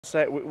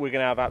We're going to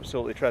have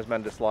absolutely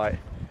tremendous light.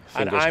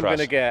 And Fingers I'm going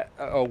to crossed. get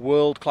a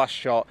world-class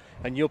shot,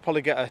 and you'll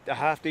probably get a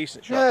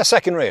half-decent shot. Yeah,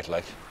 second rate,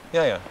 like.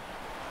 Yeah.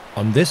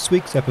 On this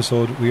week's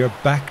episode, we are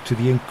back to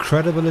the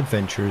incredible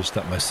adventures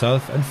that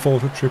myself and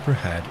fototripper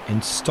had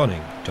in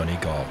stunning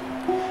Donegal.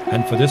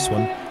 And for this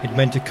one, it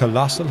meant a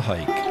colossal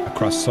hike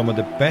across some of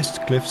the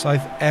best cliffs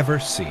I've ever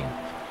seen.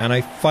 And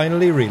I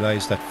finally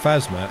realised that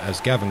Fasthma, as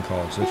Gavin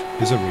calls it,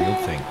 is a real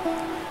thing.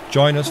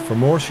 Join us for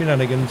more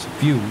shenanigans,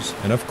 views,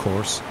 and of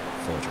course,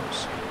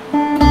 photos.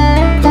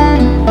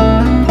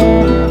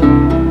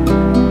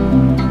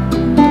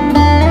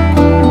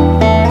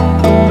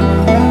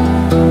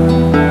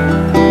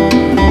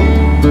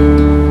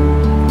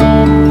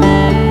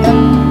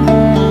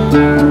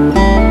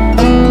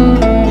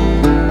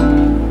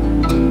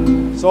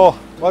 So,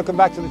 welcome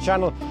back to the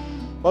channel,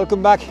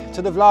 welcome back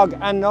to the vlog,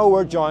 and now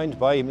we're joined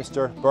by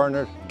Mr.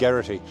 Bernard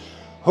Geraghty,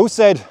 who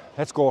said,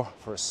 let's go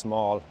for a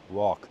small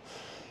walk.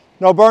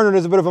 Now, Bernard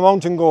is a bit of a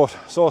mountain goat,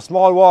 so a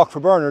small walk for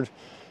Bernard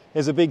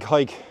is a big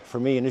hike for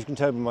me, and as you can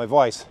tell by my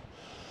voice,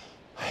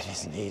 it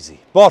isn't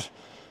easy. But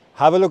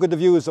have a look at the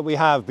views that we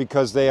have,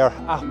 because they are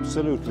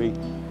absolutely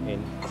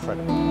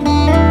incredible.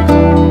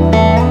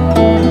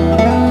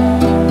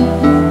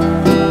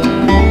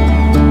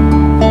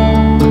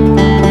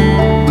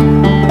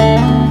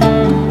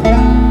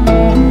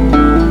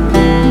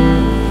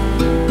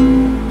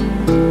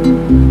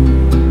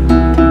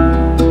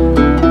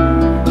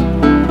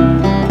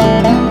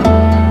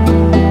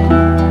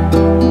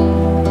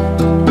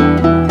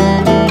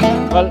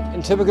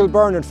 In typical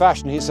Bernard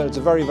fashion, he said it's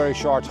a very, very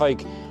short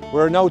hike.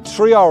 We're now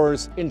 3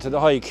 hours into the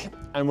hike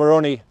and we're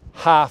only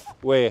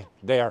halfway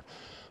there.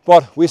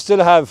 But we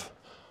still have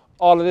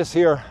all of this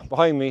here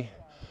behind me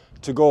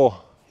to go.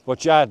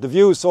 But yeah, the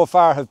views so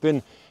far have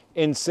been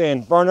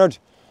insane. Bernard,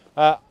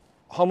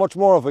 how much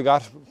more have we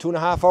got?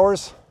 2.5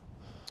 hours?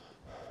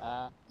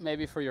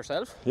 Maybe for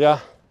yourself.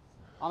 Yeah.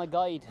 On a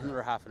guide,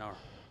 another half an hour.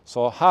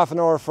 So half an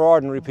hour for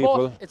ordinary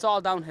people. But it's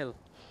all downhill.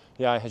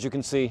 Yeah, as you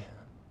can see,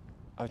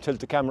 I tilt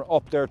the camera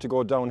up there to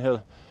go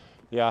downhill.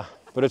 Yeah,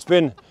 but it's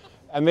been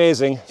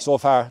amazing so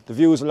far. The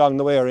views along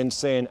the way are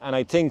insane, and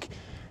I think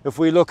if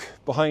we look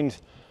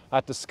behind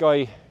at the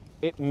sky,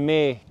 it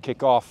may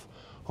kick off.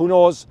 Who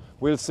knows?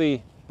 We'll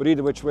see. But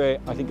either which way,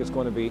 I think it's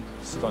going to be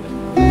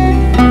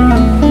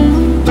stunning.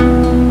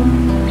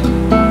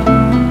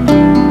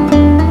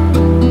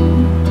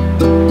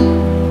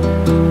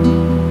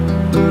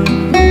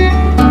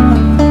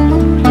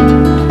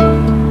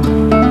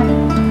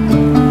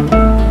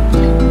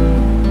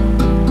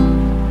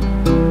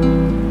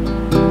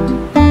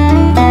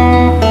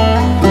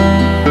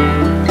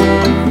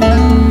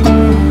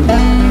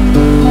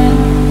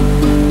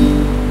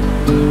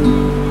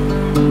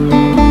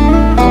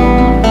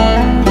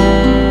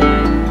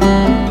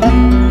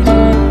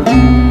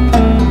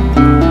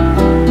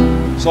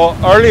 So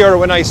earlier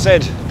when I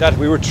said that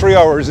we were 3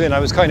 hours in, I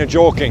was kind of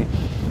joking.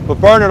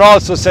 But Bernard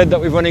also said that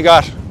we've only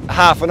got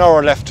half an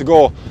hour left to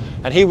go.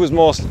 And he was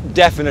most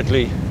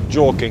definitely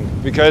joking,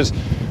 because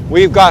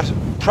we've got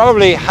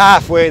probably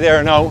halfway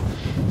there now.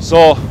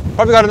 So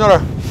probably got another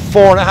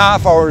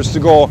 4.5 hours to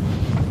go.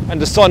 And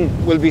the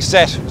sun will be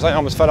set, because I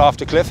almost fell off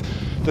the cliff.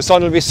 The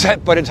sun will be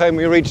set by the time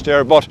we reach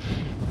there. But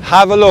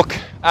have a look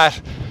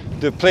at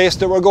the place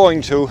that we're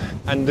going to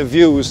and the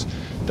views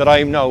that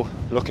I'm now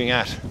looking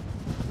at.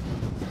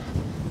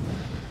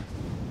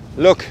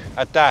 Look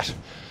at that,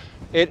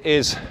 it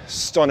is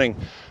stunning.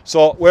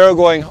 So we're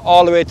going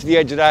all the way to the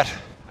edge of that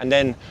and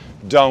then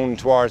down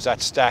towards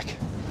that stack.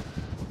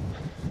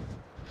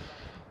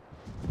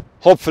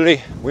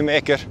 Hopefully we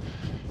make it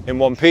in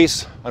one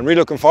piece. I'm really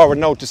looking forward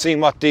now to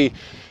seeing what the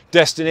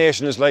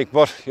destination is like,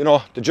 but you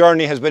know, the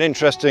journey has been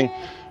interesting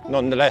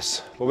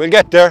nonetheless. But we'll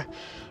get there,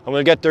 and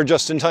we'll get there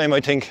just in time, I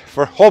think,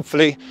 for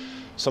hopefully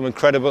some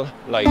incredible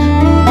light.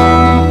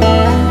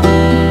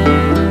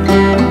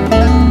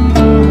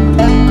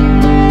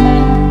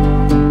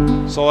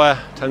 So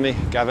tell me,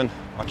 Gavin,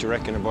 what you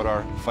reckon about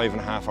our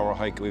 5.5 hour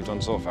hike we've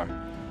done so far?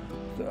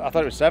 I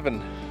thought it was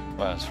 7.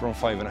 Well, it's from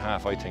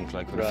 5.5, I think,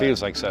 like, but Right. It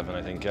feels like 7,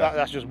 I think, yeah.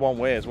 That's just one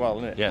way as well,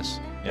 isn't it? Yes,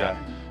 yeah.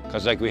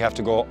 Because like we have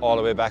to go all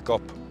the way back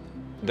up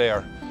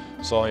there.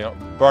 So, you know,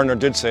 Bernard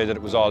did say that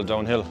it was all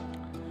downhill.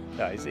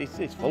 Yeah,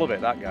 he's full of it,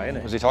 that guy, isn't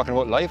he? Was he talking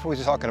about life, or was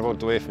he talking about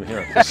the way from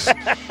here? 'Cause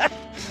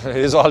it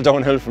is all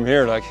downhill from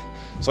here, like.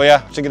 So yeah,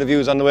 think of the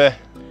views on the way.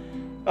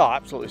 Oh,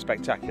 absolutely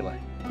spectacular.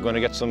 We're going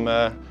to get some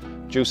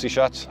juicy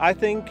shots. I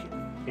think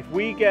if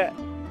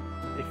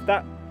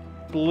that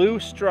blue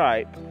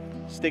stripe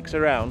sticks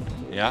around,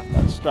 Yeah,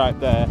 that stripe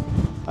there,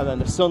 and then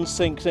the sun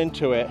sinks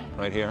into it,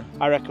 right here.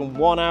 I reckon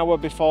 1 hour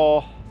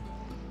before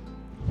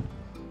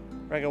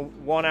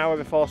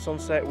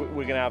sunset, we're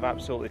going to have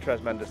absolutely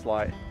tremendous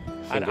light.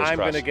 And Fingers I'm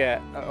going to crossed.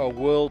 get a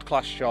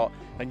world-class shot,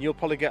 and you'll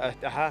probably get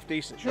a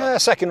half-decent shot. Yeah,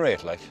 second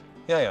rate, like.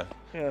 Yeah.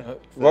 Yeah.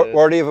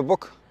 Worthy of a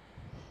book?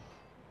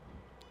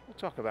 We'll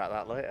talk about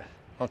that later.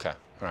 Okay,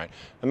 all right.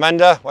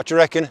 Amanda, what you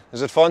reckon?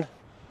 Is it fun?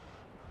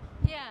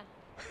 Yeah.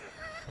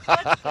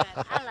 That's good.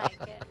 I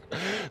like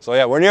it. So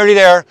yeah, we're nearly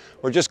there.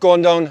 We're just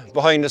going down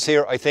behind us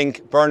here. I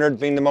think Bernard,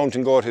 being the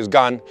mountain goat, is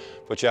gone.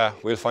 But yeah,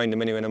 we'll find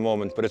him anyway in a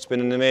moment. But it's been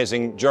an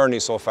amazing journey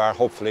so far.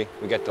 Hopefully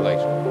we get the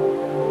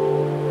light.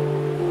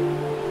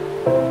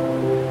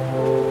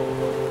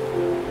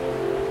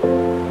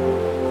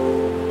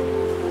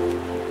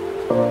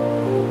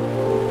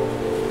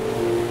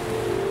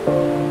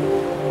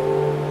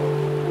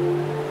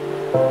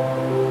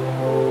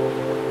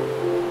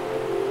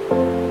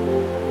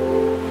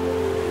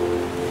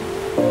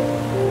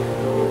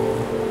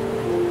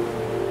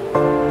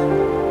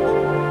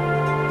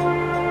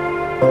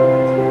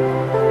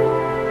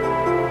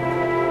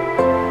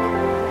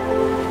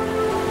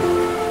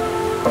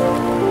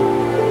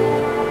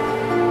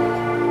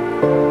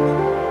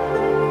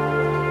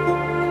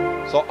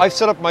 So I've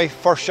set up my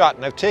first shot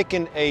and I've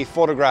taken a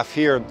photograph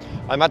here.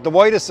 I'm at the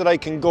widest that I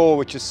can go,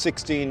 which is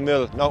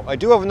 16mm. Now I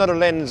do have another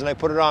lens and I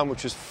put it on,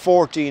 which is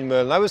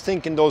 14mm. And I was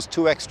thinking those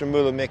 2 extra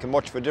mil would make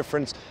much of a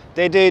difference.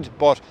 They did,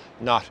 but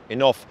not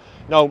enough.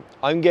 Now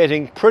I'm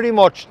getting pretty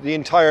much the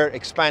entire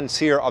expanse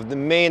here of the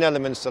main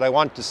elements that I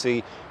want to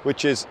see,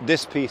 which is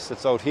this piece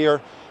that's out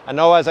here. And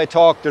now as I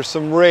talk, there's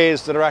some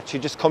rays that are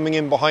actually just coming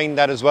in behind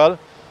that as well.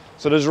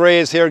 So there's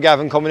rays here,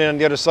 Gavin, coming in on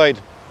the other side.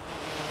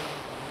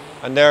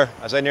 And there,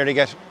 as I nearly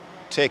get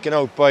taken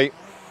out by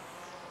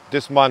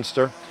this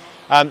monster.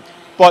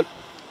 But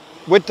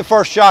with the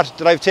first shot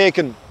that I've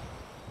taken,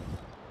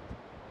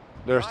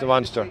 there's the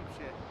monster.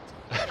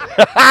 Look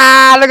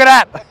at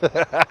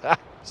that!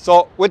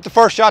 So with the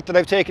first shot that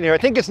I've taken here, I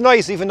think it's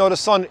nice even though the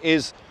sun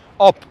is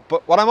up.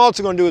 But what I'm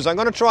also going to do is I'm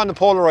going to throw on the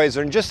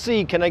polarizer and just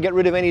see, can I get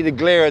rid of any of the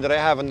glare that I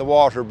have in the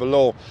water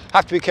below.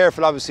 Have to be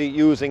careful obviously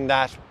using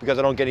that because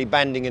I don't get any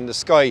banding in the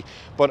sky.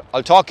 But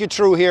I'll talk you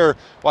through here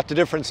what the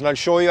difference, and I'll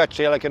show you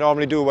actually, like I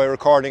normally do by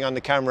recording on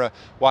the camera,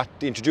 what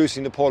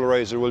introducing the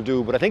polarizer will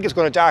do. But I think it's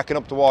going to darken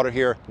up the water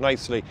here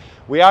nicely.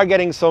 We are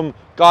getting some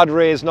God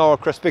rays now, or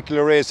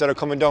crepuscular rays that are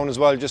coming down as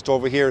well just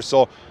over here.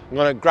 So I'm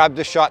going to grab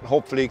this shot and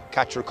hopefully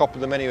capture a couple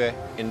of them anyway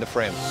in the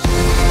frame.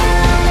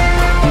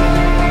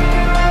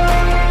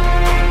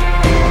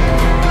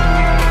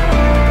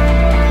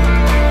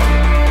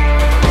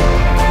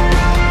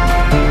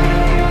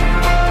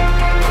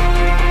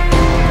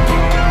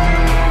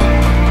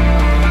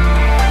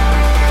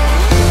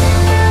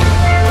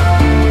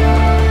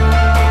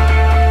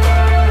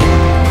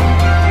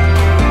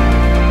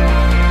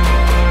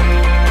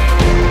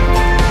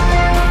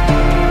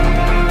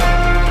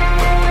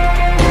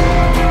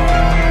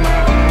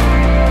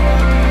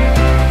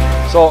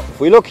 So if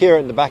we look here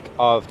in the back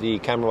of the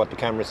camera, what the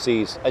camera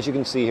sees, as you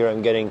can see here,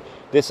 I'm getting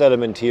this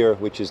element here,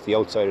 which is the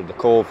outside of the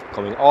cove,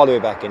 coming all the way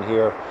back in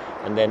here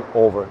and then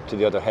over to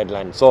the other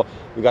headland. So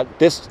we got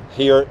this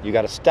here, you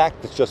got a stack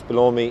that's just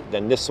below me,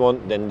 then this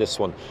one, then this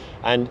one.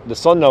 And the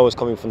sun now is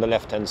coming from the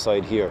left-hand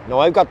side here. Now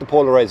I've got the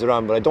polarizer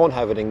on, but I don't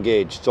have it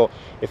engaged. So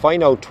if I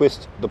now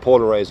twist the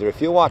polarizer,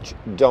 if you watch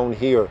down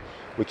here,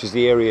 which is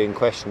the area in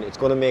question, it's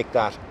going to make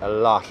that a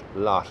lot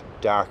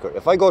darker.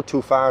 If I go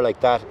too far like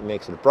that, it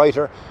makes it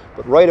brighter,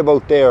 but right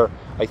about there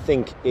I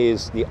think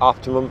is the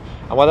optimum.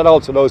 And what that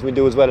also allows me to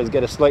do as well is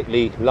get a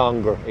slightly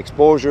longer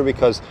exposure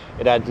because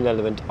it adds an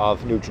element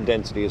of nutrient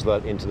density as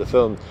well into the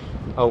film.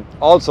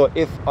 Also,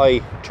 if I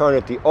turn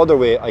it the other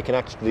way, I can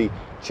actually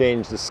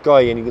change the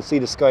sky, and you can see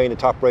the sky in the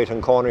top right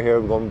hand corner here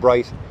going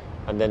bright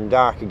and then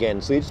dark again.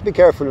 So you just be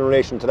careful in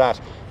relation to that,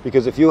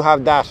 because if you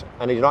have that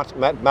and you're not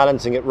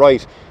balancing it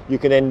right, you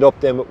can end up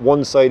then with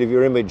one side of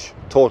your image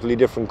totally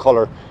different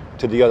color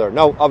to the other.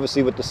 Now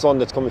obviously with the sun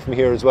that's coming from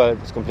here as well,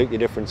 it's a completely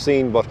different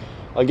scene, but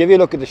I'll give you a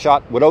look at the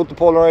shot without the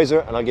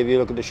polarizer and I'll give you a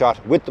look at the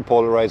shot with the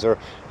polarizer,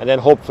 and then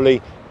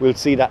hopefully we'll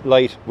see that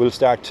light will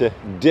start to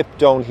dip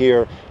down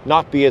here,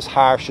 not be as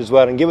harsh as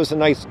well, and give us a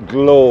nice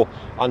glow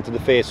onto the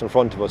face in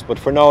front of us. But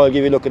for now I'll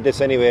give you a look at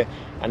this anyway,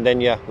 and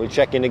then yeah, we'll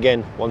check in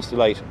again once the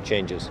light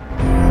changes.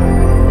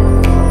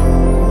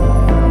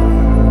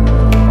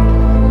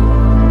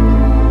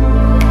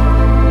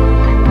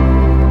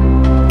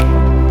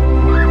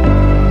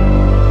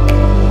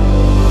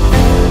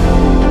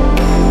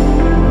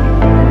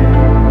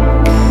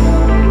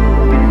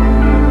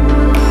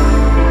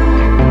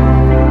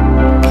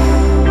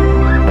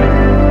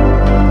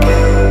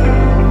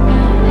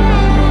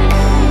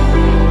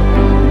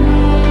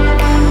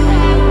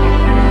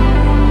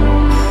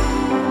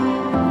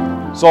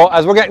 So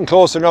as we're getting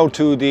closer now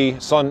to the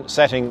sun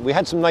setting, we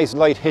had some nice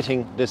light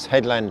hitting this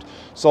headland.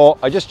 So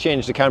I just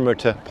changed the camera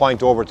to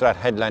point over to that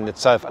headland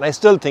itself, and I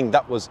still think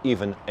that was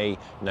even a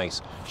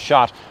nice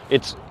shot.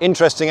 It's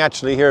interesting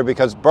actually here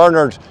because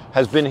Bernard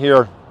has been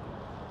here.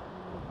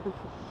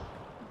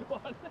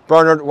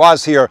 Bernard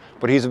was here,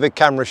 but he's a bit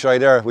camera shy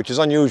there, which is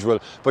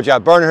unusual. But yeah,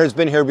 Bernard has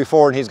been here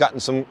before and he's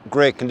gotten some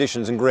great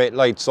conditions and great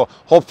light. So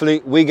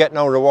hopefully we get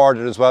now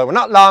rewarded as well. We're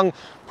not long,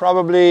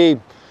 probably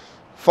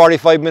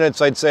 45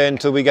 minutes I'd say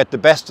until we get the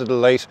best of the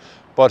light,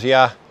 But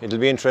yeah, it'll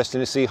be interesting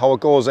to see how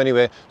it goes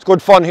anyway. It's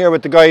good fun here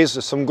with the guys.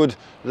 There's some good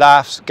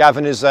laughs.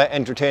 Gavin is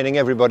entertaining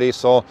everybody,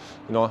 so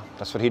you know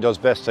that's what he does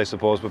best, I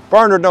suppose. But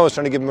Bernard now is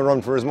trying to give him a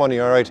run for his money.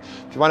 All right,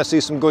 if you want to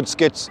see some good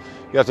skits,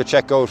 you have to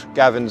check out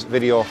Gavin's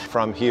video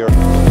from here.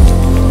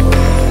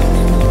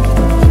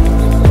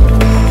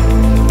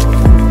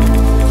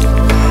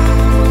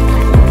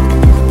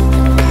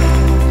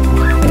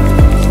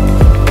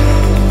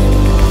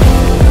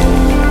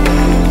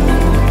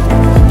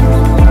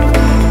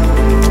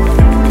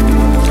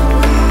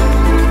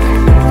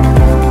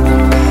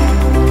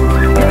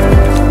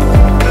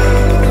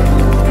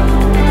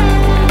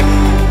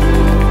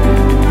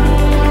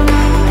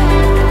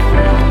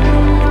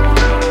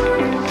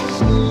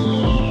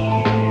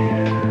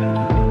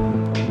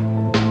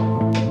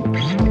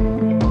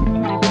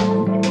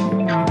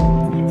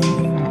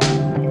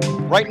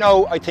 Right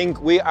now, I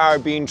think we are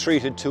being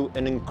treated to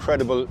an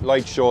incredible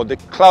light show. The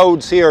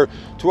clouds here,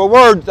 to a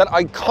word that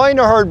I kind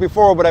of heard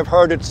before, but I've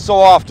heard it so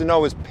often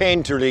now, is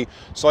painterly.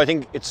 So I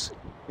think it's,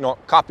 you know,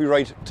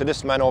 copyright to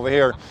this man over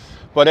here.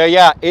 But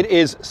yeah, it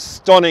is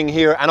stunning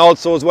here. And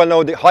also as well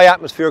now, the high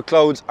atmosphere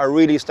clouds are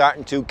really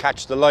starting to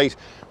catch the light.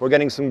 We're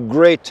getting some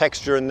great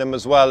texture in them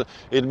as well.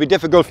 It'll be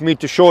difficult for me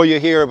to show you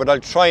here, but I'll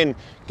try and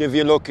give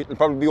you a look. It'll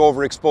probably be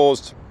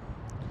overexposed.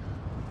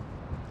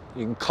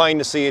 You can kind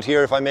of see it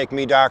here if I make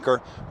me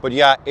darker, but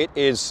yeah, it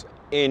is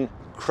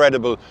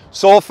incredible.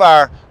 So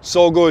far,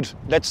 so good.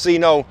 Let's see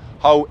now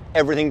how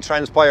everything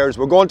transpires.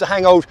 We're going to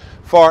hang out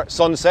for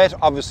sunset,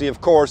 obviously,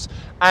 of course,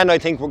 and I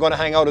think we're going to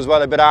hang out as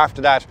well a bit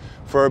after that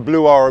for a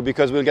blue hour,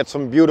 because we'll get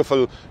some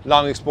beautiful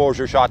long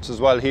exposure shots as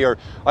well here.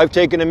 I've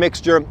taken a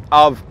mixture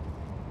of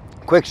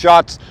quick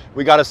shots.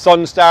 We got a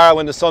sun star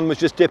when the sun was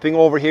just dipping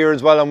over here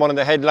as well on one of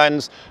the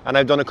headlands, and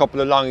I've done a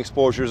couple of long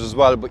exposures as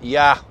well. But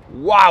yeah,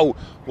 wow,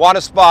 what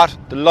a spot.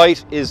 The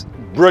light is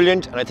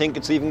brilliant, and I think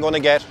it's even going to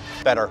get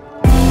better.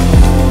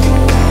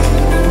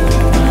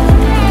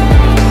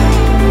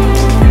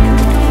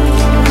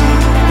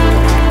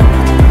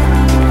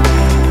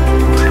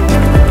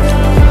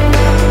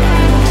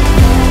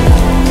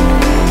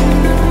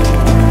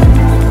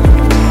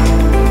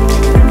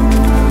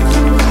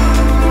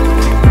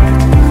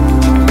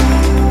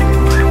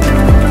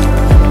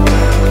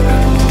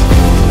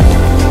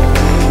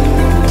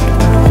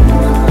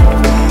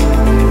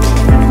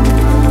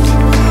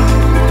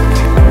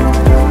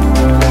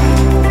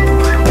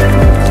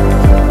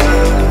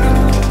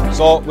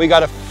 So we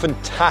got a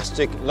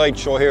fantastic light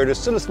show here. There's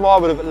still a small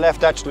bit of it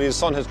left actually. The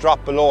sun has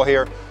dropped below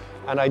here,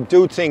 and I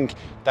do think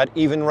that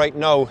even right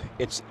now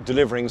it's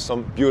delivering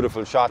some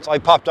beautiful shots. I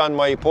popped on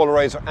my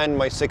polarizer and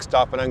my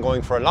 6-stop, and I'm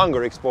going for a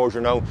longer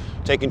exposure now,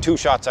 taking 2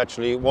 shots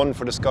actually, one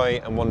for the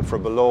sky and one for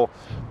below.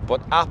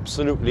 But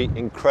absolutely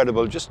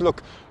incredible. Just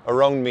look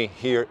around me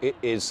here. It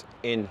is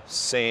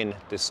insane,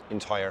 this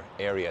entire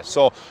area.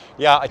 So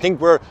yeah, I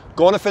think we're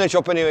going to finish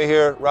up anyway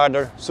here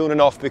rather soon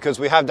enough, because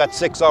we have that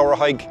 6-hour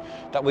hike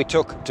that we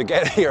took to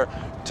get here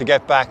to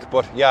get back.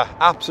 But yeah,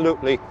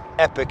 absolutely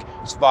epic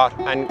spot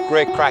and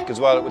great crack as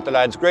well with the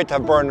lads. Great to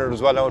have Bernard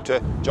as well now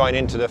to join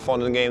into the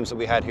fun and games that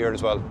we had here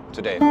as well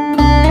today.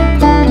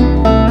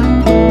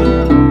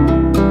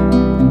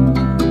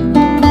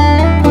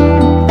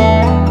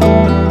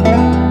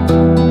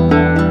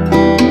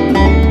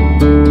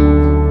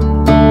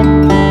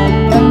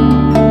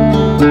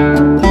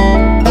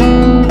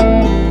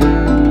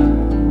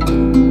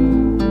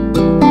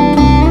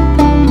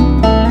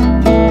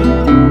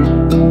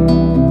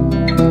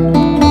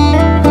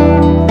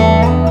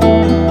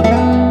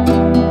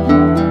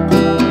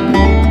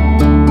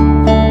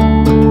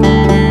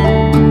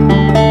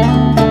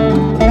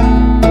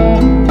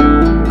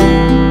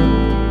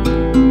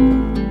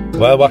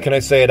 Well, what can I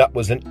say? That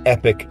was an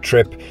epic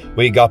trip.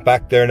 We got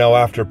back there now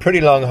after a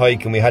pretty long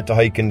hike, and we had to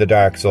hike in the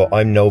dark, so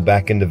I'm now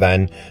back in the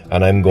van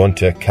and I'm going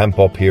to camp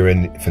up here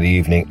for the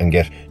evening and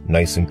get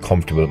nice and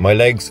comfortable. My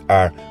legs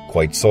are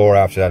quite sore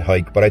after that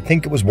hike, but I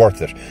think it was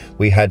worth it.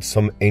 We had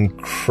some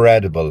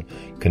incredible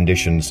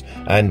conditions,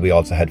 and we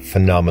also had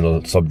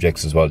phenomenal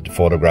subjects as well to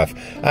photograph,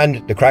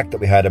 and the crack that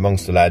we had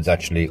amongst the lads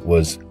actually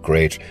was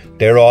great.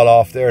 They're all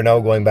off there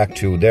now going back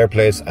to their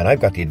place, and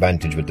I've got the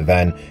advantage with the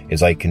van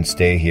is I can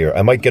stay here.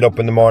 I might get up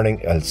in the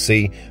morning, I'll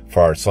see,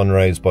 for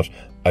sunrise, but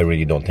I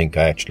really don't think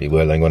I actually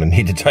will. I'm going to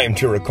need the time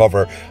to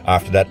recover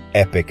after that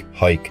epic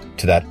hike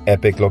to that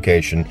epic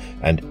location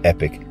and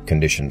epic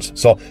conditions.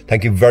 So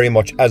thank you very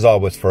much as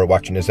always for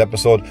watching this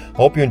episode. I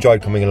hope you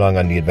enjoyed coming along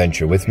on the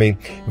adventure with me.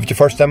 If it's your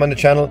first time on the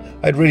channel,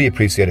 I'd really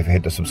appreciate if you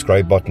hit the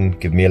subscribe button,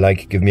 give me a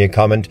like, give me a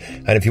comment,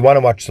 and if you want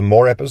to watch some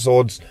more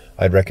episodes,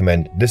 I'd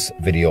recommend this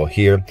video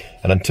here.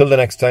 And until the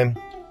next time,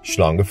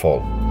 Slán go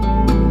fóill.